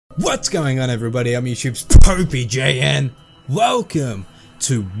What's going on, everybody? I'm YouTube's popeyJN. Welcome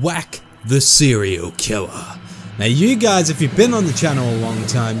to Whack the Serial Killer. Now you guys, if you've been on the channel a long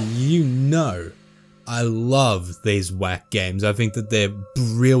time, you know I love these whack games. I think that they're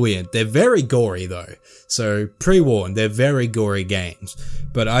brilliant. They're very gory though, so pre-warned, they're very gory games.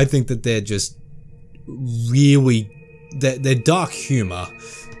 But I think that they're just really, they're dark humor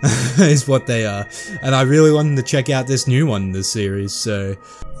is what they are. And I really wanted to check out this new one in this series, so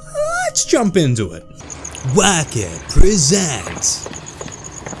let's jump into it. Whack It presents.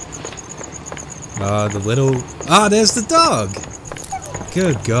 There's the dog.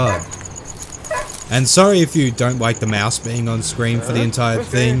 Good God. And sorry if you don't like the mouse being on screen for the entire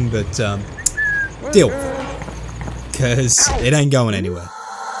thing, but deal with it, cause it ain't going anywhere.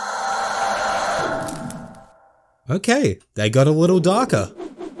 Okay, they got a little darker.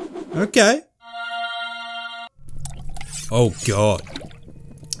 Okay. Oh God.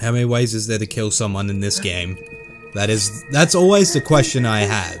 How many ways is there to kill someone in this game? That's always the question I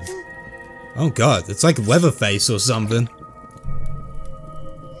have. Oh God, it's like Leatherface or something.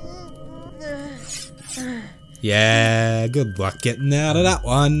 Yeah, good luck getting out of that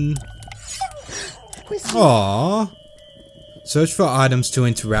one. Aww. Search for items to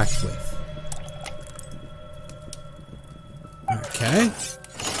interact with. Okay.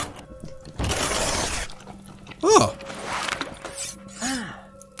 Oh.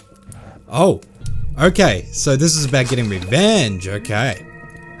 Oh. Okay, so this is about getting revenge, okay.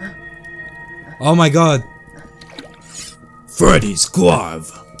 Oh my God. Freddy's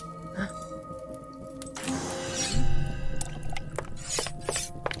glove.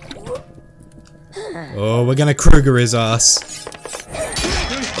 Oh, we're gonna Kruger his ass.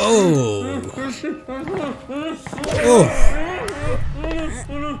 Oh. Oh.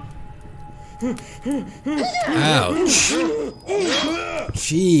 Ouch.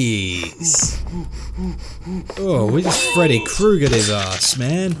 Jeez. Oh, we just Freddy Kruger'd his ass,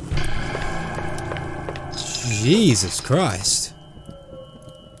 man. Jesus Christ.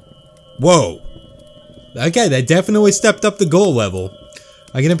 Whoa. Okay, they definitely stepped up the gore level.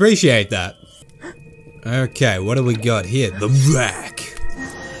 I can appreciate that. Okay, what do we got here? The rack.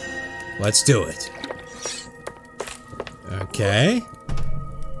 Let's do it. Okay.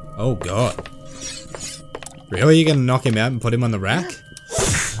 Oh God. Really? You're gonna knock him out and put him on the rack?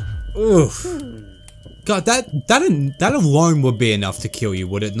 Oof. God, that alone would be enough to kill you,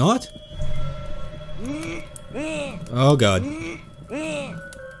 would it not? Oh God.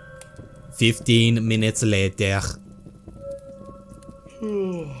 15 minutes later.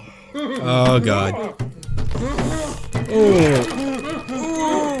 Oh God. Oh.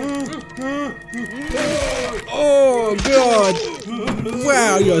 Oh God.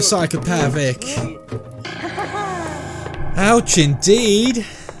 Wow, you're psychopathic. Ouch indeed.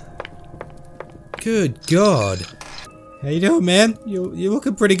 Good God. How you doing, man? You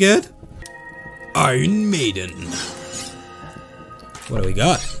looking pretty good? Iron Maiden. What do we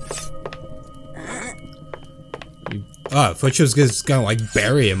got? Oh, I thought she was just gonna like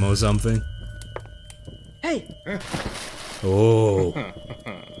bury him or something. Hey. Oh.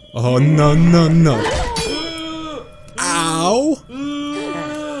 Oh no no no. Ow.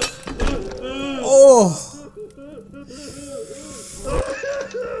 Oh.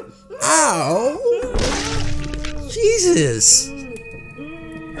 Ow. Jesus.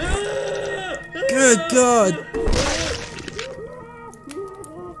 Good God.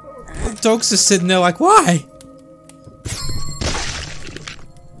 The dog's just sitting there like, why?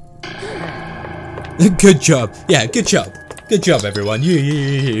 Good job. Yeah, good job. Good job, everyone.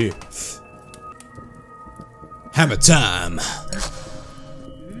 Yeah. Hammer time.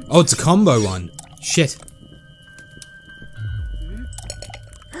 Oh, it's a combo one. Shit.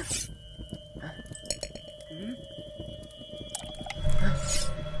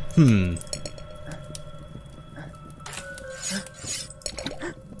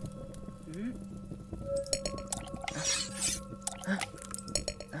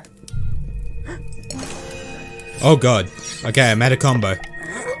 Oh God. Okay, I'm at a combo.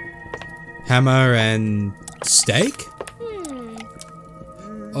 Hammer and steak?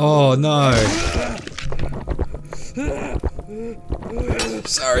 Oh no.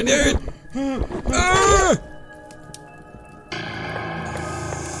 Sorry, dude. Ah!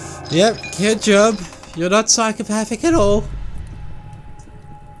 Yep, good job. You're not psychopathic at all.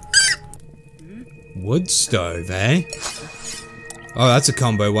 Wood stove, eh? Oh, that's a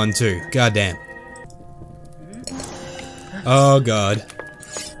combo one too. Goddamn. Oh God.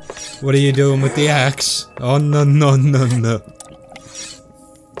 What are you doing with the axe? Oh no no no no.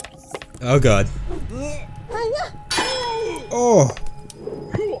 Oh God. Oh.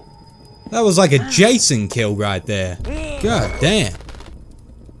 That was like a Jason kill right there. God damn.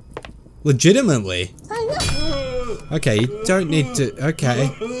 Legitimately. Okay, you don't need to... Okay.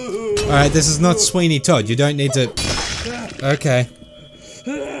 Alright, this is not Sweeney Todd. You don't need to... Okay.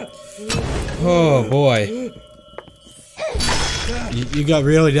 Oh boy. You got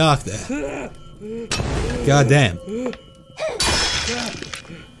really dark there. God damn.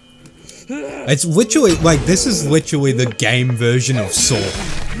 It's literally... Like, this is literally the game version of Saw.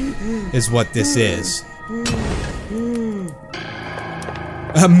 Is what this is.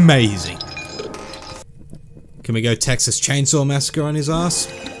 Amazing. Can we go Texas Chainsaw Massacre on his ass?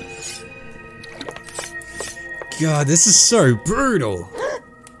 God, this is so brutal.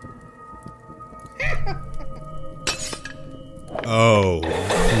 Oh,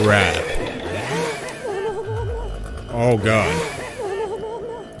 crap. Oh, God.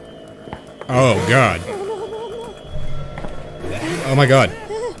 Oh, God. Oh, my God.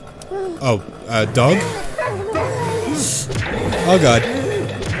 Oh, dog? Oh, God.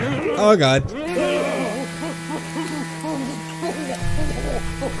 Oh, God.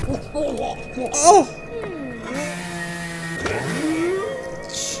 Oh!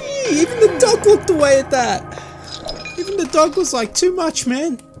 Gee, even the dog looked away at that. Even the dog was like, too much,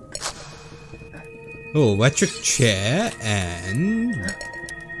 man. Oh, electric chair and...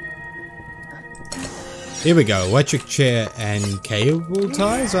 Here we go, electric chair and cable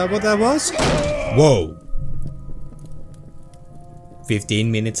tie, is that what that was? Whoa.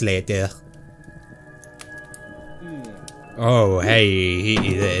 15 minutes later. Oh, hey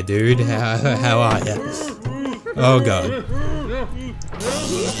there, dude. How are ya? Oh, God.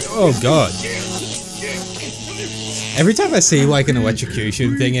 Oh, God. Every time I see, like, an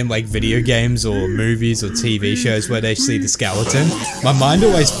electrocution thing in, like, video games or movies or TV shows where they see the skeleton, my mind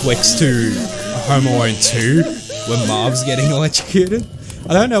always flicks to Home Alone 2 when Marv's getting electrocuted.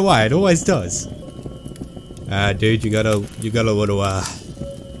 I don't know why, it always does. Dude, you got a little,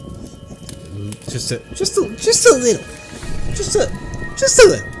 just a little. Just a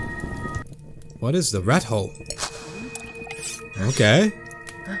little. What is the rat hole? Okay.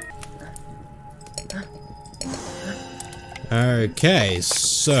 Okay,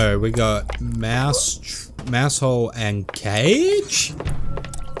 so we got mouse hole and cage.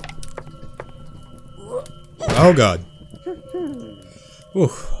 Oh, God.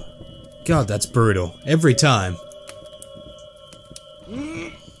 Oof. God, that's brutal. Every time.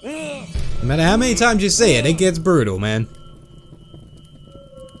 No matter how many times you see it, it gets brutal, man.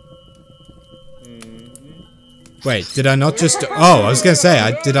 Wait, did I not just... Oh, I was gonna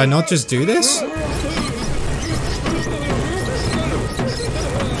say, did I not just do this?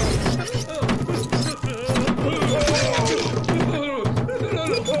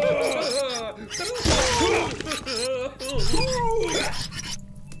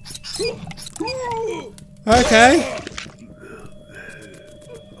 Okay.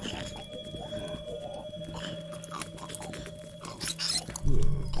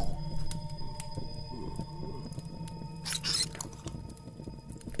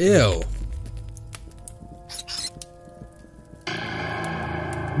 Ew.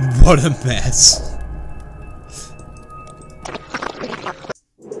 What a mess.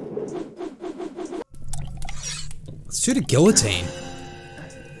 Let's do the guillotine.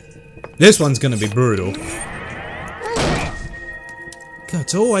 This one's gonna be brutal. God,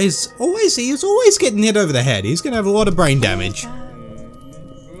 it's he's always getting hit over the head. He's gonna have a lot of brain damage.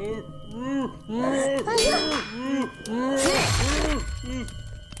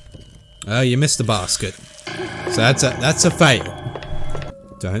 Oh, you missed the basket. So that's a fail.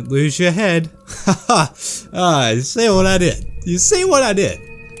 Don't lose your head. Haha. You see what I did? You see what I did?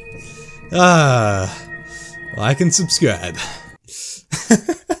 Like and subscribe.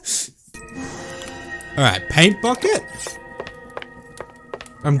 Alright, paint bucket?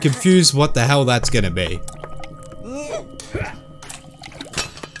 I'm confused what the hell that's gonna be.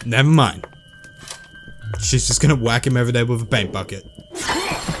 Never mind. She's just gonna whack him over there with a paint bucket.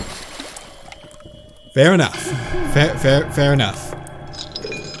 Fair enough. Fair enough.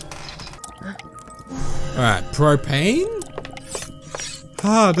 Alright, propane?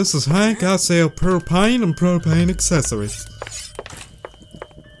 Hi, this is Hank. I sell propane and propane accessories.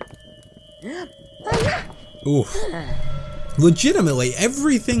 Oof. Legitimately,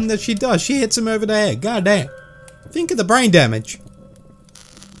 everything that she does, she hits him over the head. God damn. Think of the brain damage.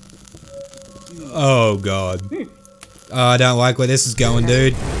 Oh, God. Oh, I don't like where this is going,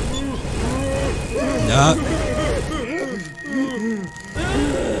 dude. No.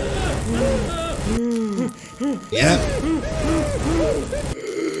 Yep.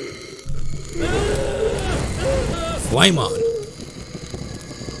 Flame on.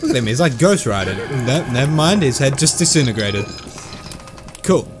 Look at him, he's like Ghost Rider. No, never mind, his head just disintegrated.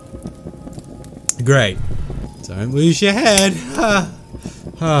 Cool. Great. Don't lose your head.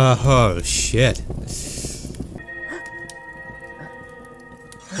 Oh shit.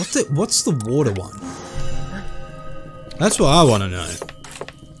 What's the water one? That's what I want to know.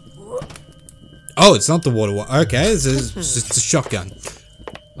 Oh, it's not the water one. Okay, it's just a shotgun.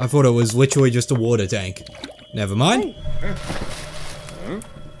 I thought it was literally just a water tank. Never mind.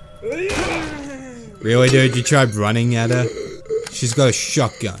 Really, dude? You tried running at her? She's got a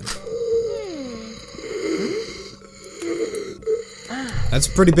shotgun. That's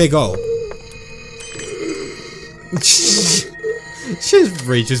a pretty big hole. She just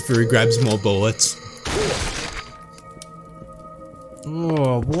reaches through, grabs more bullets.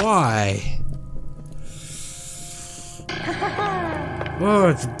 Oh, why? Oh,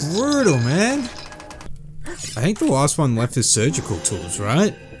 it's brutal, man. I think the last one left his surgical tools,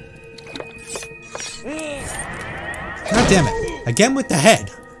 right? God damn it. Again with the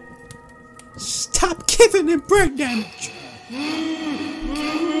head. Stop giving him brain damage.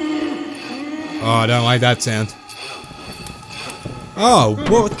 Oh, I don't like that sound. Oh,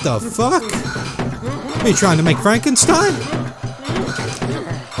 what the fuck? Are you trying to make Frankenstein?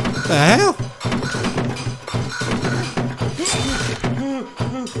 The hell?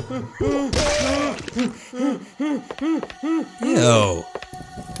 Ew.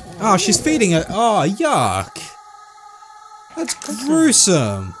 Oh, she's feeding it. Oh, yuck. That's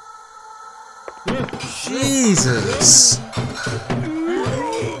gruesome. Jesus.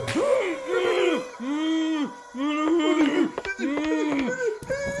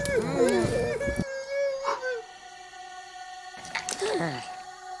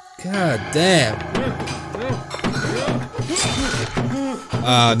 God damn.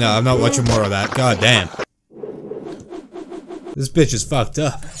 No, I'm not watching more of that. God damn. This bitch is fucked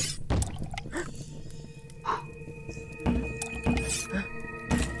up.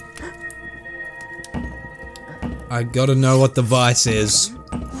 I gotta know what the vice is.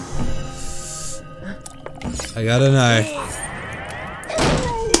 I gotta know.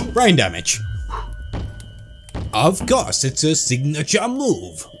 Brain damage. Of course, it's a signature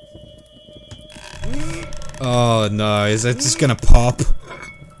move. Oh no, is that just gonna pop?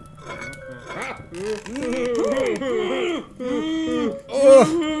 Oh.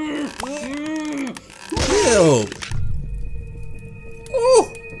 Ew.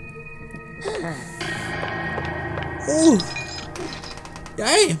 Oh. Oh.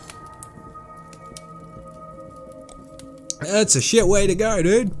 Damn. That's a shit way to go,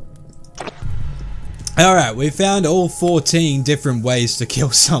 dude. Alright, we found all 14 different ways to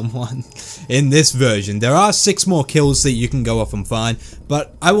kill someone in this version. There are 6 more kills that you can go off and find,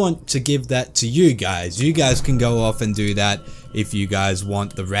 but I want to give that to you guys. You guys can go off and do that if you guys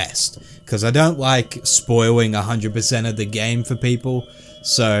want the rest. Because I don't like spoiling 100% of the game for people,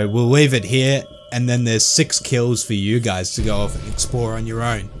 so we'll leave it here, and then there's 6 kills for you guys to go off and explore on your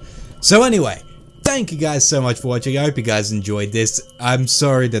own. So anyway, thank you guys so much for watching. I hope you guys enjoyed this. I'm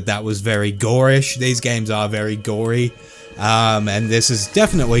sorry that that was very gorish. These games are very gory. And this is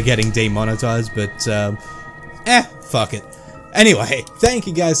definitely getting demonetized, but, fuck it. Anyway, thank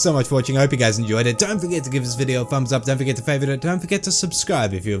you guys so much for watching. I hope you guys enjoyed it. Don't forget to give this video a thumbs up. Don't forget to favorite it. Don't forget to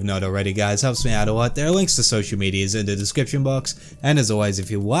subscribe if you have not already, guys. Helps me out a lot. There are links to social medias in the description box. And as always, if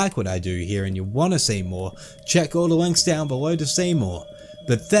you like what I do here and you want to see more, check all the links down below to see more.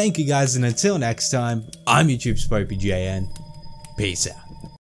 But thank you guys, and until next time, I'm YouTube's popeyJN. Peace out.